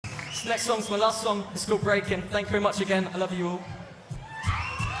This next song's my last song. It's called Breaking. Thank you very much again. I love you all.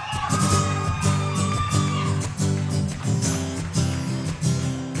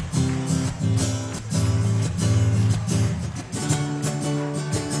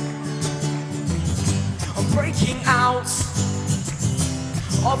 Breaking out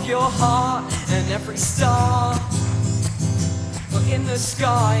of your heart and every star in the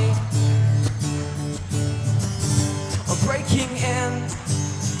sky. I'm breaking in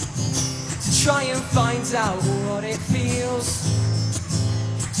to try and find out what it feels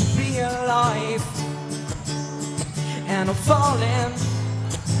to be alive. And I'm falling,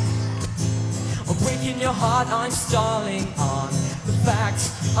 I'm breaking your heart. I'm stalling on the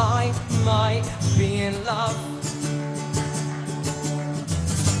fact I might be in love.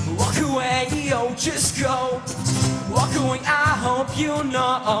 Walk away, oh just go. Walk away, I hope you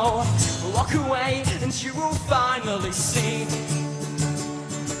know. Walk away and you will finally see.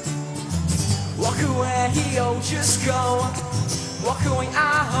 Walk away, oh just go. Walk away,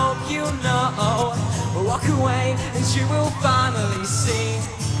 I hope you know. Walk away and you will finally see.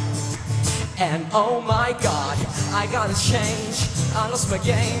 And oh my God, I gotta change. I lost my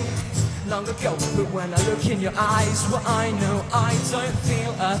game long ago, but when I look in your eyes, well I know I don't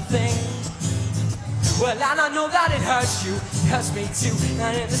feel a thing. Well, and I know that it hurts you, it hurts me too.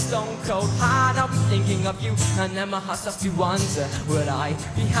 And in the stone cold heart I'll be thinking of you. And then my heart starts to wonder, would I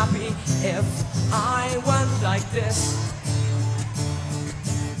be happy if I went like this?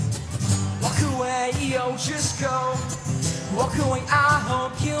 Walk away, oh just go. Walk away, I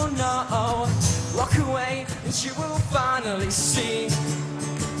hope you know. Walk away and you will finally see.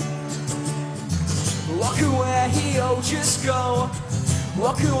 Walk away, oh just go.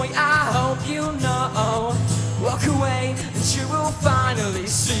 Walk away, I hope you know. Walk away and you will finally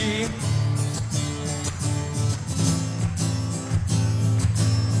see.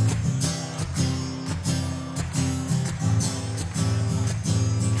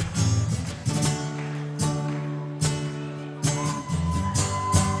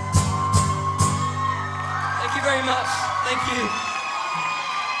 Thank you very much. Thank you.